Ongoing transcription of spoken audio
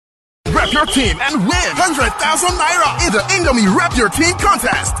rep your team and win 100,000 naira in the Indomie Rep Your Team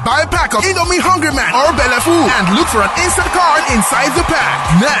contest. Buy a pack of Indomie Hungry Man or Belefu and look for an instant card inside the pack.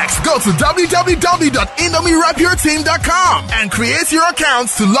 Next, go to www.indomierepyourteam.com and create your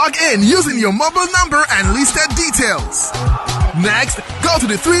accounts to log in using your mobile number and listed details. Next, go to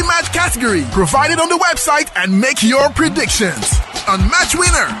the 3-match category provided on the website and make your predictions on match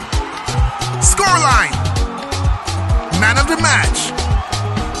winner, scoreline, man of the match.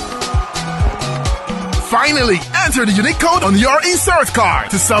 Finally, enter the unique code on your insert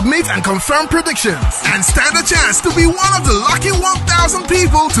card to submit and confirm predictions and stand a chance to be one of the lucky 1,000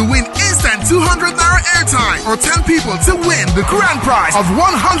 people to win instant 200 naira airtime or 10 people to win the grand prize of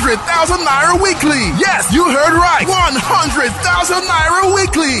 100,000 naira weekly. Yes, you heard right. 100,000 naira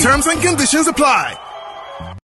weekly. Terms and conditions apply.